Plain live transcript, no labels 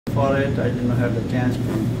for it. I did not have the chance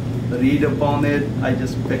to read upon it. I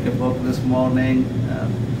just picked a book this morning,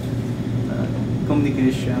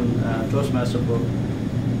 communication, Toastmaster book.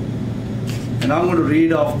 And I'm going to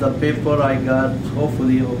read off the paper I got.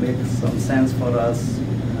 Hopefully it will make some sense for us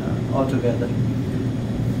all together.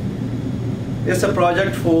 It's a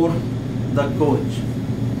project for the coach.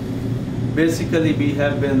 Basically, we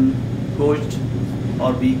have been coached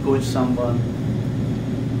or we coach someone.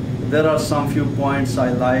 There are some few points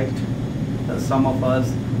I liked. Some of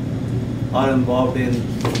us are involved in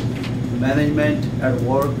management at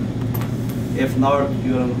work. If not,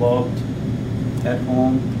 you're involved at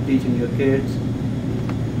home teaching your kids.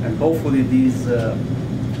 And hopefully these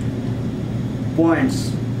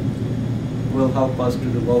points will help us to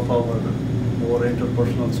develop our more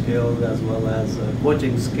interpersonal skills as well as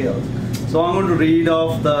coaching skills. So I'm going to read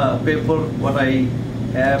off the paper, what I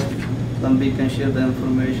have. Then we can share the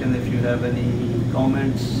information. If you have any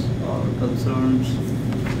comments or concerns,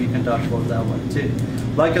 we can talk about that one too.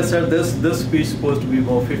 Like I said, this speech is supposed to be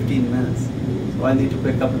about 15 minutes. So I need to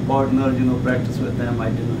pick up a partner, practice with them. I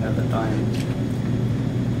didn't have the time.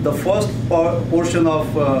 The first portion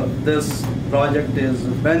of this project is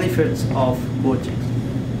benefits of coaching.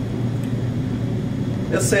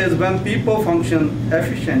 It says, when people function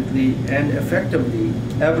efficiently and effectively,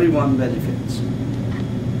 everyone benefits.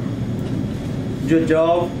 Your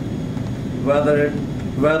job,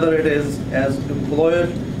 whether it is as employer,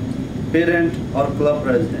 parent, or club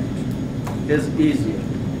president, is easier.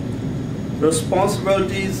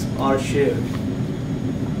 Responsibilities are shared.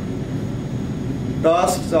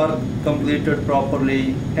 Tasks are completed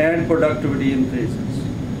properly and productivity increases.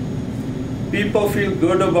 People feel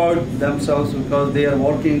good about themselves because they are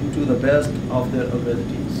working to the best of their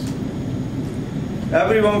abilities.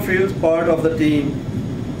 Everyone feels part of the team.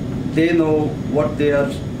 They know what they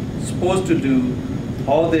are supposed to do,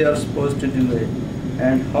 how they are supposed to do it,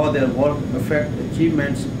 and how their work affects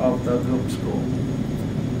achievements of the group's goal.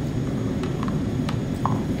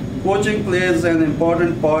 Coaching plays an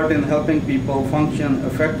important part in helping people function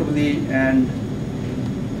effectively and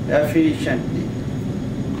efficiently.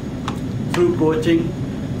 Through coaching,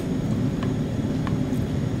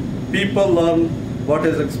 people learn what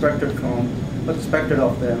is expected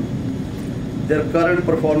of them, their current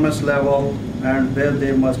performance level, and where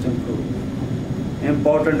they must improve.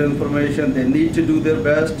 Important information, they need to do their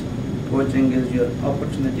best. Coaching is your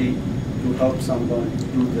opportunity to help someone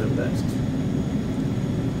do their best.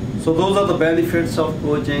 So those are the benefits of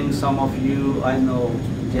coaching. Some of you, I know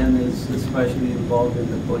Jen is especially involved in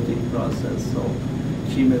the coaching process, so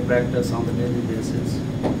she may practice on a daily basis.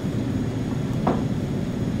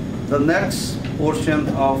 The next portion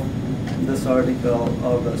of this article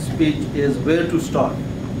or the speech is where to start,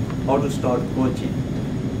 how to start coaching.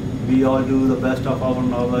 We all do the best of our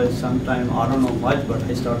knowledge. Sometimes I don't know much, but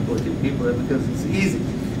I start coaching people because it's easy.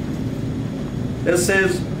 It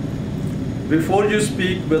says, before you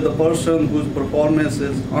speak with the person whose performance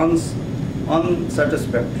is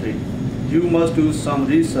unsatisfactory, you must do some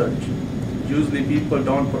research. Usually people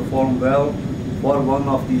don't perform well for one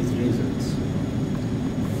of these reasons.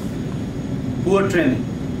 Poor training.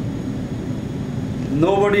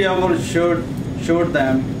 Nobody ever showed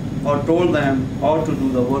them or told them how to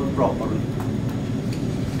do the work properly.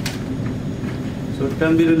 So it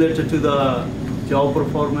can be related to the job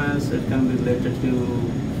performance, it can be related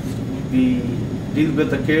to deal with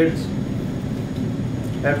the kids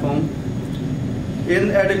at home.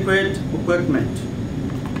 Inadequate equipment.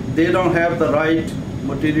 They don't have the right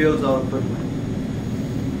materials or equipment.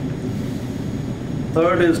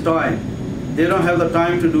 Third is time. They don't have the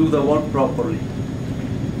time to do the work properly.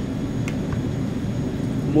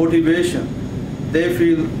 Motivation. They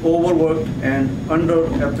feel overworked and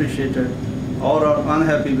underappreciated or are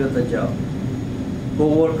unhappy with the job.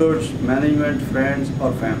 Co-workers, management, friends,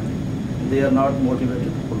 or family. They are not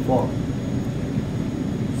motivated to perform.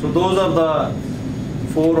 So those are the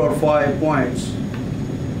 4 or 5 points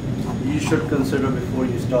you should consider before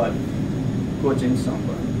you start coaching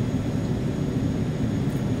someone.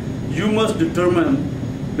 You must determine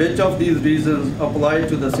which of these reasons apply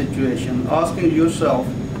to the situation. Asking yourself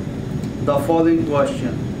the following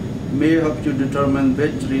question may help you determine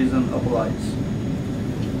which reason applies.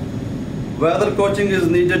 Whether coaching is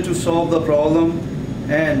needed to solve the problem,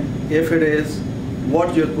 and if it is,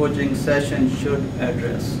 what your coaching session should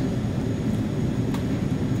address.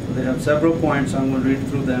 So they have several points. I'm going to read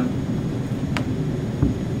through them.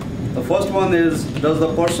 The first one is, does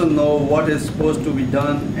the person know what is supposed to be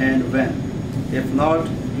done and when? If not,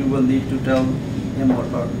 you will need to tell him or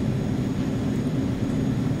her.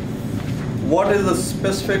 What is the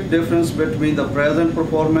specific difference between the present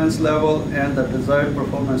performance level and the desired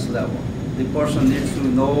performance level? The person needs to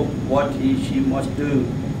know what she must do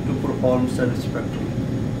to perform satisfactorily.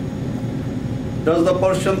 Does the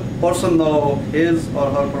person know his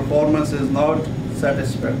or her performance is not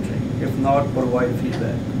satisfactory? If not, provide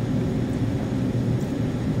feedback.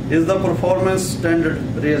 Is the performance standard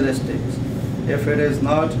realistic? If it is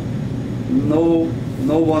not, no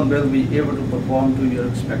one will be able to perform to your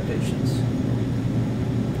expectations.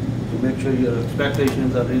 So make sure your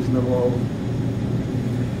expectations are reasonable.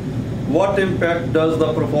 What impact does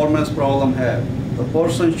the performance problem have? The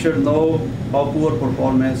person should know how poor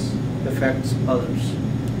performance affects others.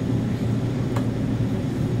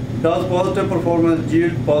 Does positive performance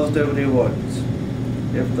yield positive rewards?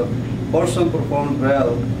 If the person performs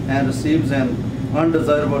well and receives an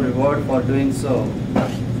undesirable reward for doing so,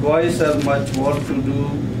 twice as much work to do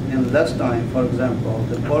in less time, for example,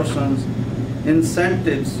 the person's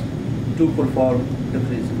incentives to perform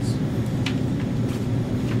decreases.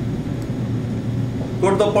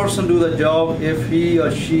 Could the person do the job if he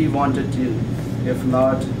or she wanted to? If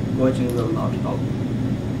not, coaching will not help.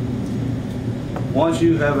 Once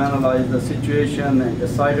you have analyzed the situation and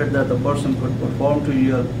decided that the person could perform to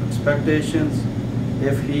your expectations,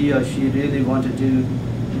 if he or she really wanted to,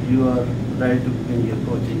 you are ready to begin your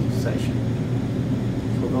coaching session.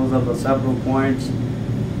 So those are the several points.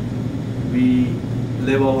 We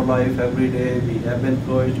live our life every day. We have been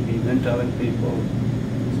coached. We've been telling people.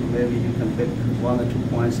 So maybe you can pick 1 or 2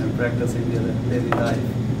 points and practice in your daily life.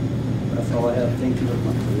 That's all I have. Thank you very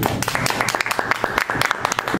much.